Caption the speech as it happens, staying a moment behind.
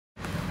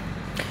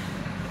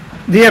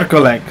Dear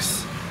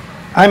colleagues,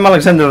 I'm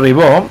Alexander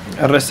Ribó,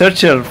 a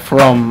researcher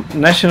from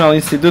National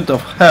Institute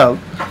of Health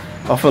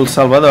of El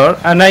Salvador,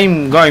 and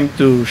I'm going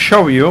to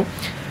show you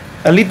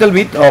a little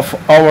bit of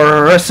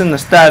our recent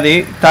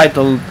study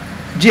titled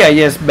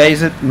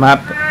GIS-based map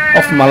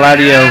of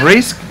malaria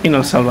risk in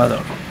El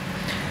Salvador.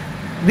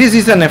 This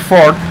is an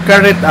effort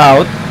carried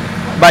out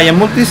by a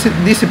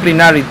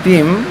multidisciplinary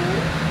team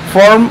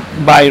formed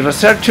by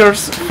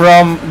researchers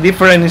from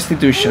different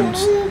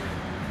institutions.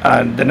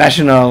 The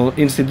National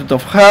Institute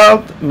of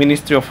Health,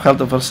 Ministry of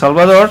Health of El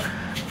Salvador,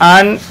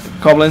 and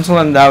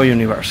Koblenz-Landau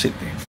University.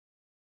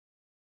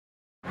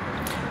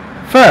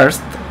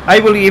 First, I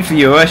will give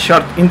you a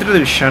short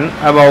introduction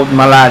about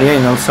malaria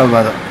in El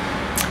Salvador.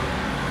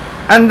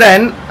 And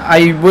then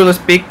I will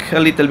speak a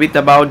little bit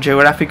about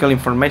geographical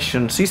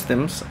information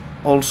systems,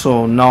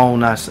 also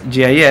known as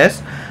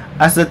GIS,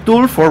 as a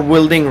tool for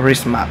building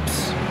risk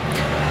maps.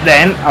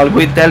 Then I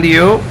will tell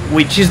you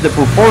which is the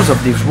purpose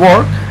of this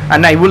work,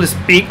 and I will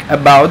speak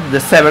about the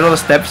several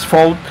steps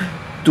followed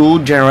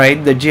to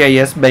generate the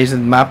GIS-based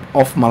map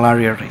of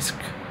malaria risk.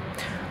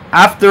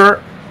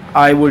 After,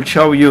 I will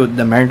show you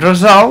the main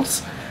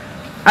results,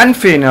 and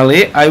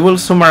finally I will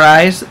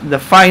summarize the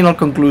final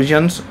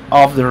conclusions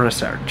of the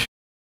research.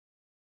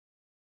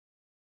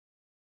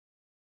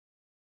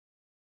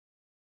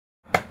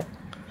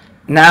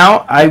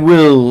 Now I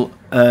will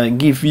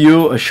give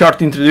you a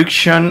short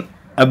introduction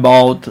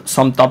about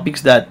some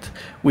topics that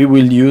we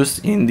will use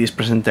in this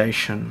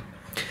presentation.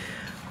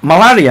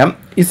 Malaria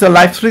is a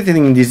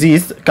life-threatening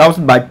disease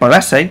caused by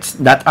parasites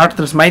that are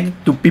transmitted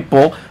to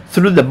people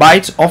through the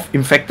bites of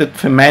infected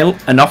female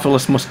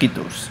Anopheles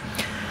mosquitoes.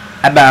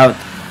 About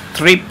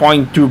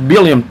 3.2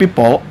 billion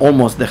people,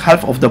 almost the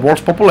half of the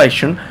world's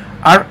population,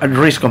 are at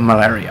risk of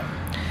malaria.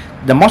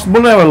 The most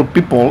vulnerable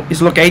people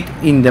is located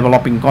in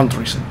developing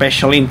countries,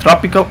 especially in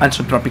tropical and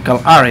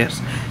subtropical areas,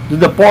 due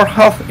to the poor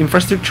health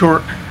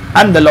infrastructure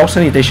and the low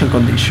sanitation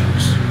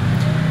conditions.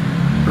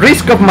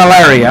 Risk of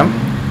malaria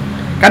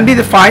can be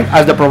defined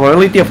as the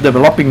probability of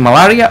developing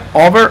malaria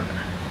over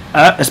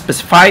a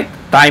specified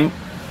time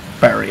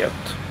period,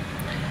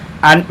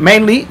 and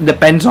mainly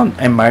depends on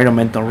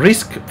environmental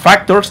risk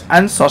factors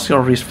and social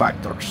risk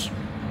factors.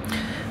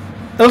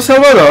 El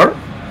Salvador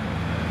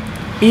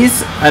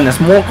is a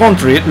small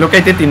country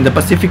located in the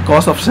Pacific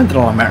coast of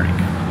Central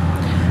America,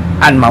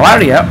 and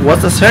malaria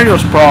was a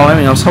serious problem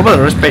in El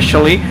Salvador,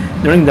 especially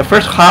during the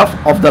first half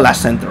of the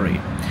last century.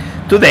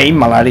 Today,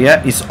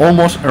 malaria is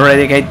almost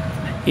eradicated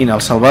in El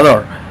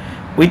Salvador,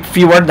 with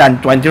fewer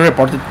than 20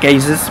 reported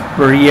cases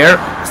per year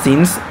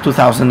since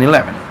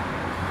 2011.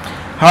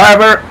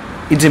 However,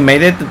 its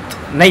immediate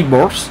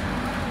neighbors,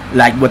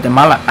 like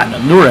Guatemala and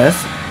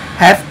Honduras,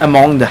 have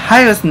among the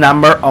highest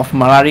number of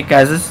malaria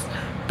cases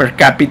per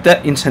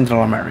capita in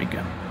Central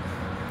America.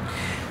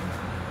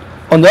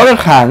 On the other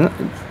hand,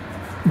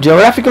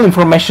 geographical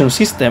information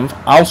systems,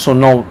 also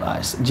known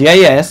as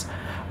GIS,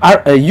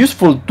 are a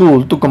useful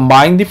tool to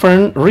combine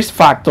different risk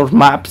factor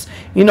maps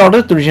in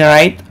order to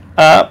generate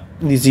a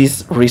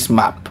disease risk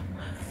map.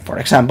 For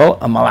example,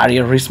 a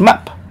malaria risk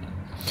map.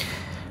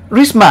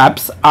 Risk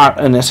maps are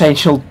an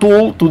essential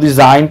tool to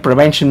design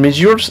prevention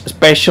measures,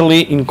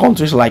 especially in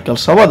countries like El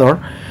Salvador,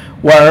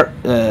 where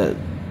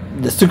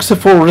the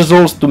successful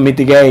results to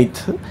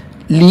mitigate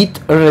lead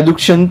a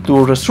reduction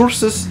to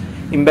resources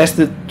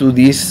invested to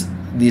this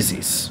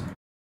disease.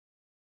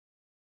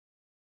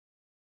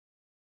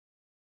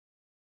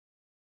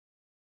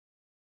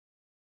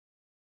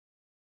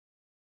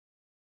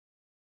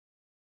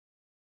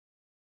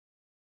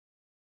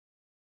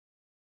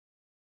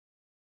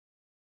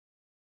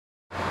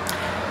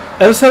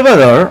 El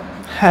Salvador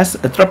has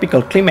a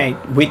tropical climate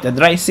with a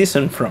dry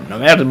season from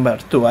November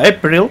to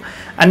April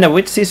and a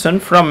wet season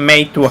from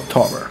May to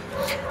October,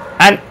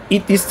 and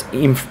it is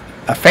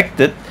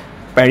affected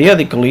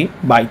periodically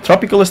by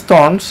tropical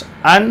storms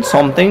and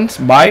sometimes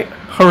by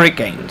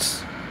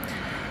hurricanes.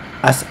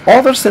 As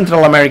other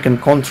Central American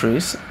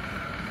countries,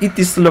 it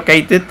is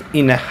located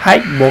in a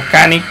high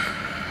volcanic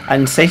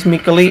and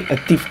seismically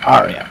active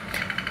area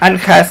and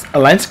has a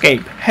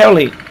landscape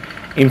heavily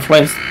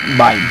influenced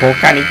by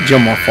volcanic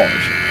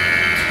geomorphology.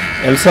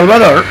 El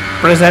Salvador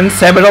presents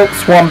several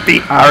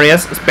swampy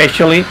areas,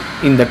 especially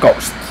in the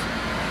coast.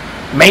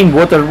 Main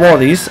water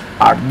bodies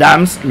are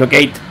dams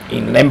located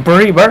in Lempo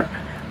River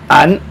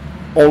and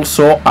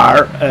also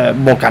are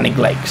volcanic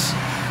lakes.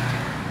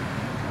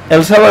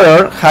 El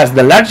Salvador has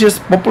the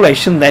largest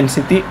population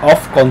density of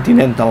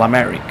continental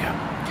America,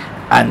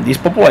 and this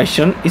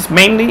population is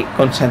mainly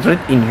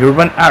concentrated in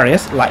urban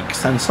areas like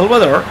San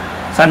Salvador,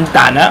 Santa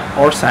Ana,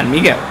 or San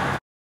Miguel.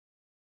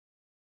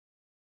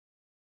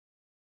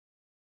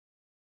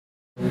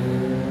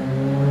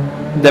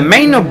 The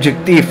main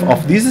objective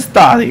of this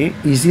study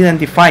is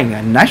identifying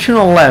at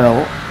national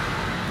level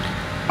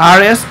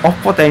areas of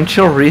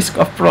potential risk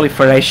of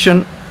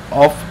proliferation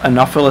of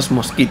Anopheles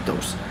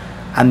mosquitoes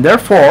and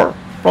therefore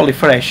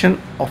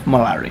proliferation of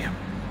malaria.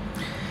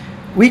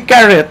 We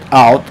carried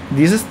out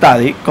this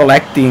study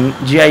collecting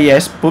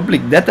GIS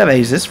public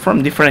databases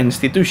from different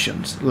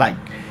institutions like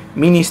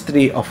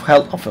Ministry of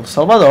Health of El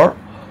Salvador,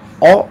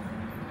 or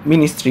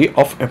Ministry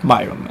of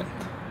Environment.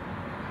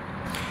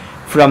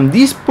 From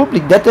these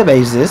public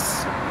databases,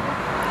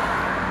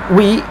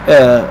 we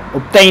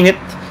obtained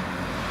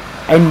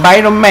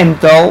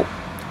environmental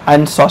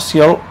and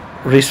social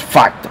risk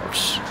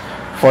factors.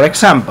 For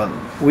example,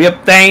 we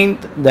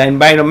obtained the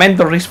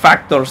environmental risk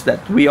factors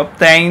that we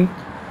obtained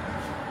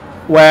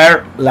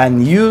were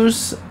land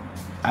use,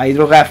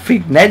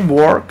 hydrographic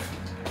network,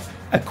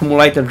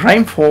 accumulated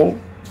rainfall,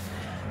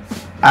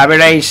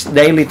 average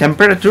daily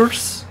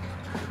temperatures,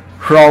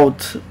 road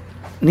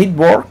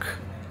network,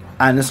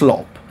 and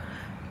slope.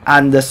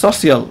 And the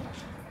social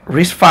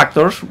risk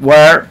factors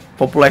were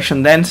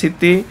population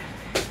density,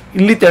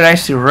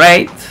 illiteracy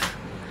rate,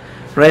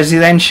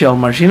 residential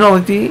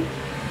marginality,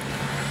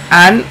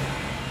 and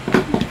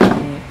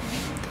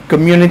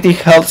community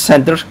health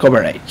centers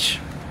coverage.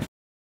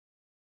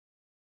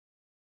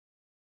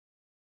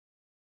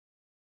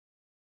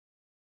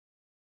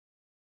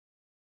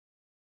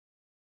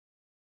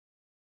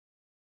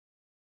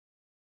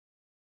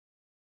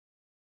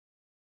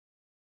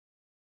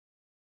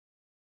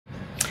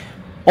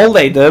 All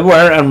data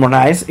were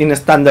harmonized in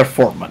standard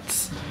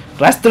formats.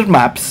 Raster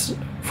maps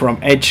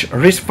from each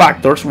risk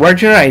factors were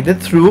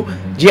generated through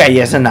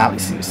GIS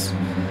analysis.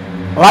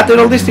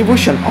 Lateral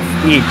distribution of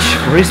each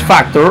risk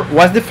factor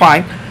was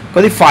defined,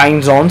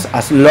 codifying zones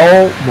as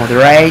low,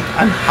 moderate,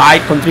 and high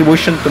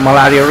contribution to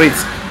malaria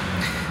risk.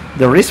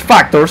 The risk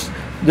factors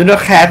do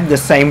not have the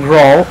same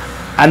role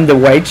and the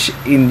weight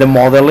in the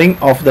modeling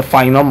of the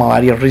final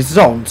malaria risk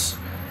zones.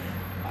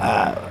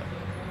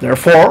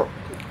 Therefore,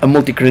 a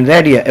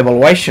multi-criteria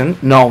evaluation,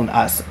 known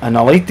as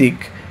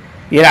analytic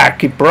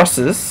hierarchy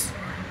process,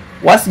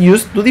 was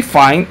used to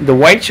define the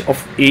weight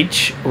of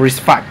each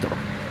risk factor.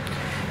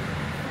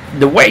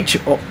 The weight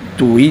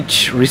to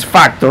each risk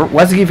factor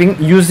was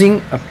given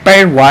using a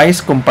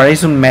pairwise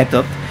comparison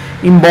method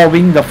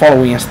involving the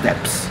following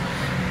steps.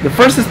 The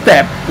first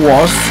step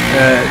was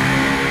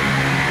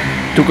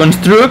to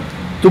construct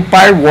two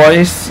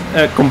pairwise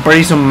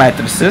comparison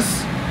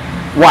matrices,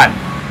 one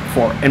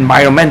for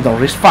environmental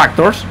risk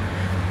factors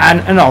and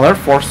another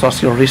for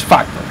social risk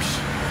factors.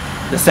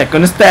 The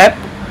second step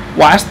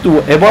was to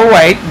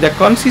evaluate the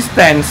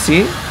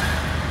consistency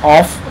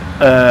of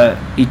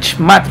each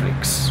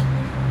matrix.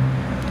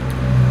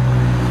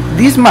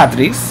 These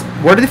matrices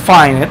were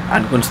defined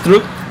and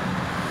constructed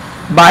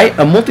by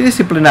a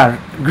multidisciplinary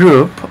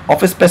group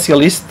of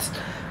specialists,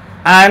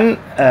 and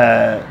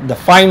the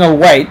final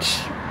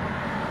weights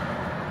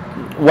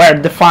were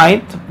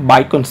defined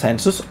by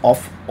consensus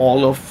of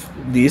all of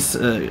these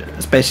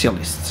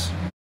specialists.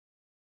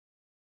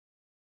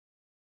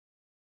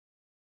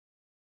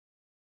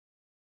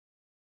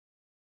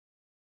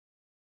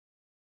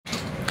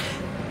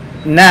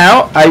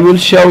 Now I will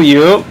show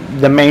you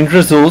the main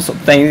results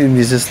obtained in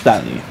this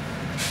study.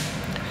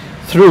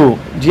 Through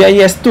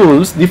GIS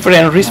tools,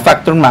 different risk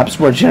factor maps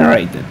were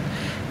generated.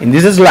 In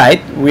this slide,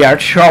 we are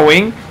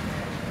showing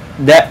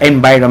the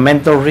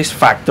environmental risk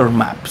factor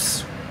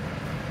maps.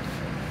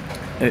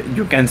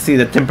 You can see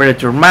the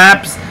temperature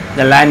maps,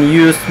 the land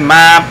use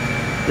map,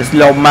 the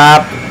slope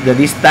map, the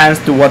distance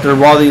to water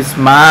bodies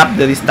map,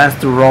 the distance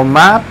to road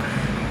map,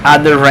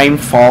 and the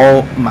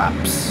rainfall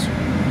maps.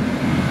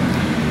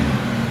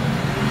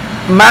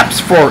 Maps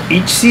for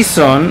each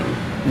season,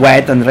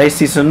 wet and dry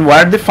season,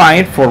 were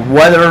defined for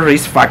weather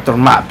risk factor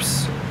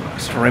maps,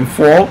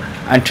 rainfall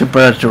and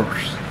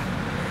temperatures.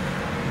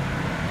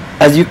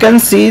 As you can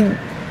see,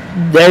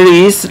 there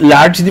is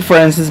large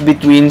differences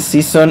between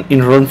season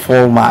in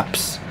rainfall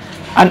maps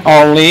and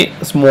only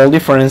small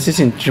differences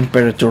in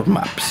temperature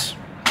maps.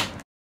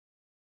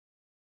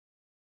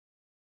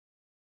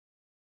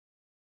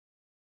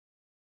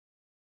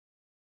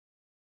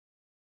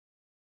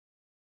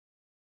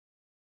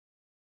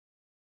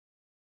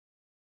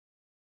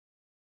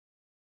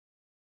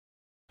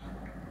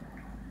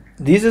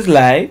 This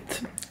slide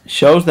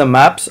shows the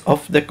maps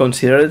of the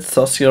considered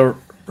social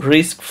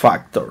risk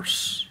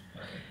factors.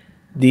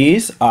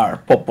 These are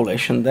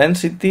population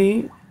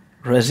density,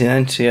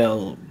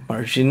 residential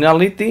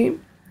marginality,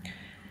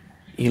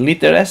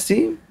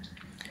 illiteracy,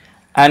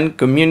 and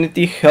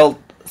community health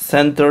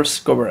centers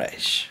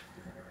coverage.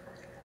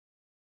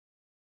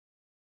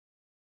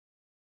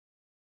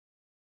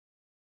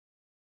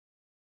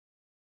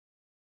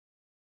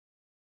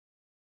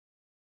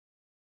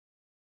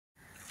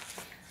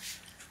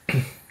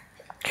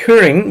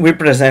 Herein we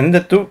present the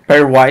two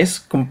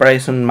pairwise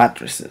comparison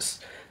matrices,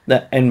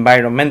 the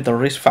environmental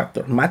risk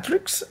factor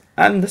matrix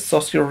and the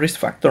social risk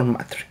factor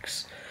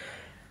matrix.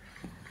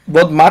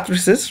 Both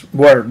matrices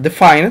were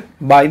defined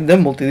by the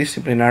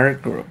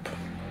multidisciplinary group.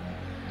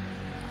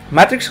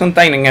 Matrix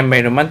containing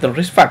environmental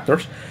risk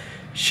factors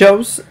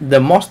shows the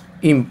most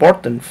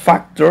important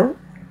factor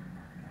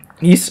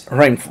is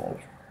rainfall,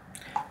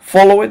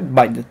 followed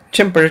by the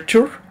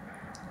temperature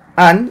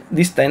and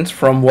distance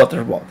from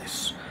water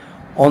bodies.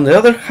 On the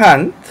other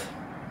hand,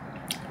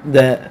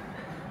 the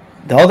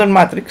other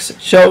matrix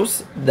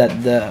shows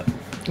that the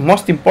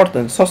most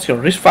important social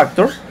risk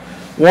factor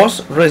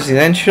was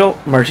residential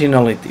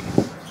marginality,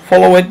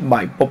 followed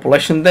by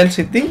population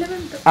density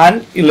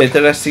and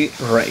illiteracy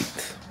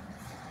rate.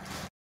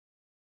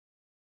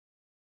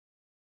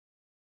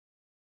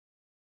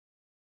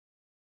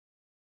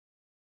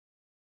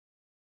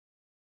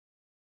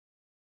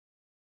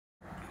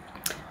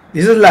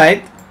 This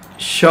slide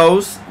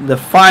shows the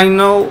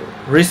final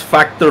risk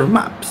factor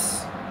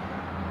maps.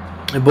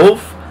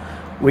 Above,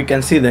 we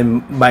can see the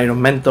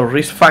environmental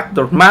risk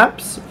factor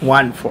maps,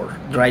 one for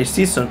dry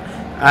season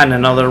and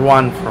another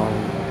one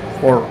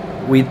for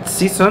wet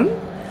season,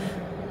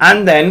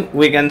 and then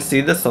we can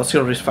see the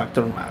social risk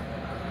factor map.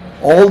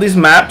 All these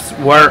maps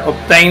were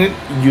obtained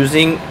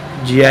using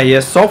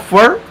GIS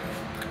software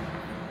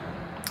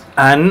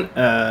and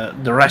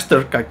the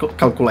raster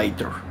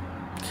calculator.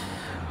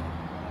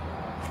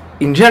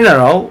 In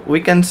general, we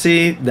can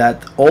see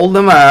that all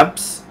the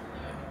maps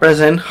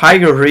present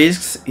higher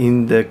risks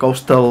in the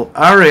coastal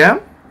area,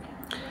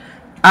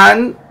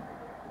 and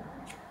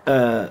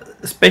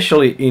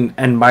especially in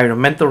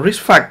environmental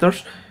risk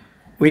factors,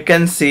 we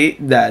can see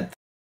that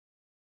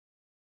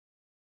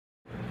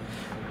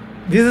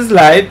this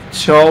slide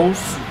shows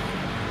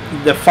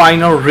the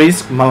final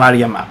risk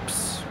malaria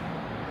maps.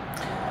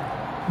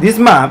 These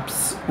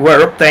maps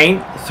were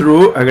obtained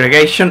through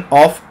aggregation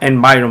of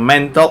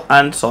environmental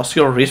and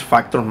social risk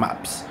factor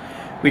maps.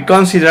 We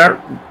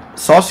consider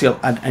social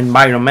and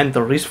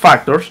environmental risk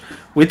factors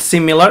with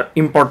similar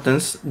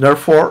importance,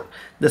 therefore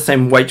the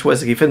same weight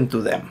was given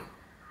to them.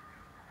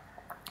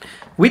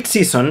 Wet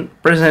season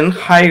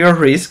presents higher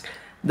risk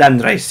than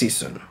dry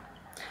season,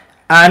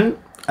 and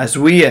as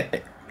we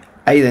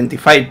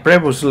identified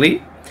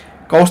previously,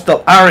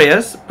 coastal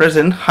areas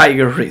present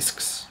higher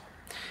risks.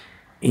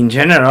 In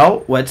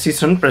general, wet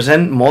season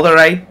presents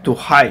moderate to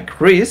high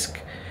risk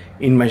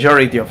in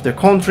majority of the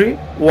country,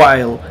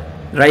 while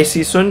dry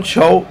season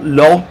show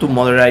low to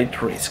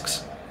moderate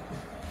risks.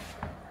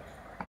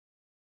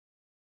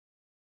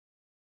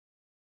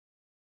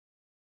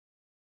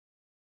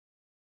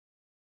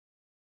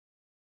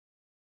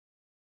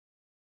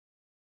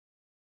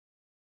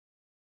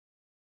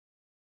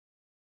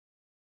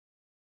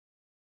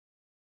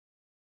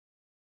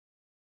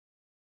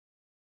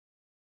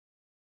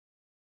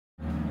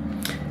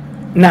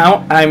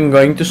 Now I'm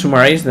going to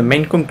summarize the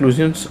main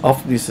conclusions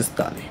of this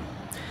study.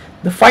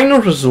 The final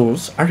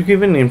results are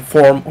given in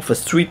form of a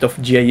suite of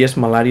GIS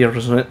malaria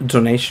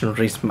zonation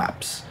risk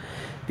maps.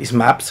 These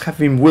maps have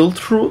been built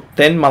through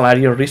 10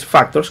 malaria risk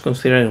factors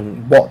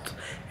considering both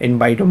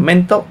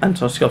environmental and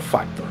social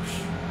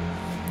factors.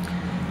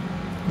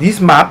 These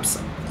maps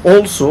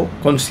also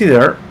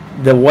consider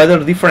the weather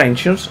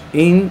differentials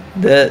in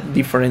the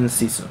different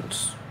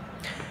seasons.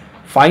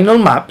 Final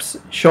maps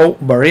show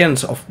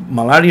variants of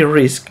malaria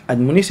risk at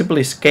municipal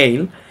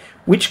scale,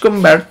 which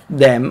convert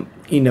them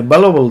in a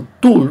valuable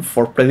tool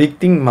for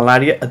predicting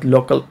malaria at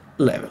local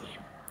level.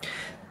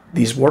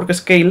 This work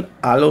scale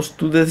allows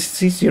to the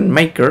decision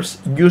makers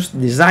use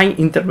design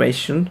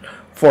intervention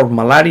for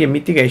malaria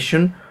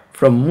mitigation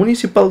from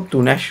municipal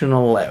to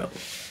national level.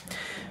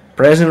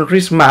 Present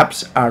risk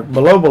maps are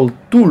valuable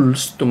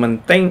tools to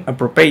maintain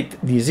appropriate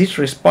disease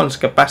response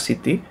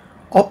capacity,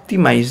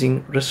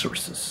 optimizing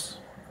resources.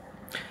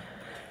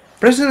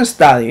 Present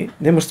study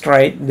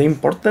demonstrates the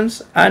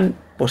importance and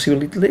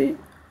possibility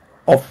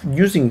of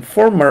using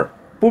former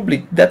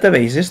public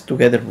databases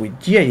together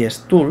with GIS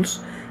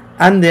tools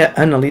and the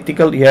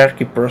analytical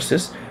hierarchy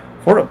process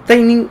for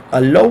obtaining a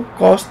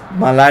low-cost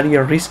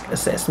malaria risk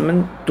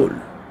assessment tool.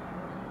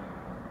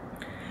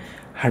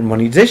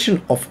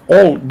 Harmonization of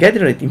all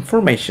gathered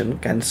information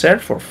can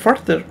serve for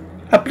further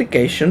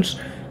applications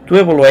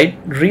to evaluate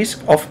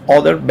risk of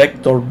other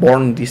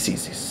vector-borne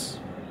diseases.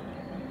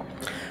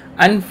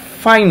 And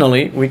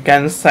finally, we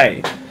can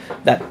say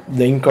that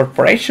the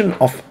incorporation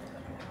of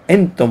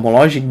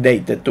entomologic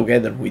data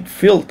together with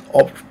field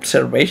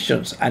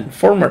observations and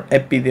former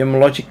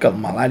epidemiological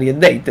malaria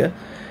data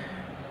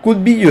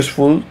could be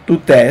useful to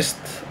test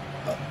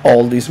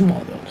all these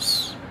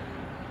models.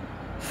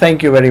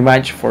 Thank you very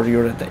much for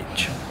your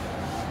attention.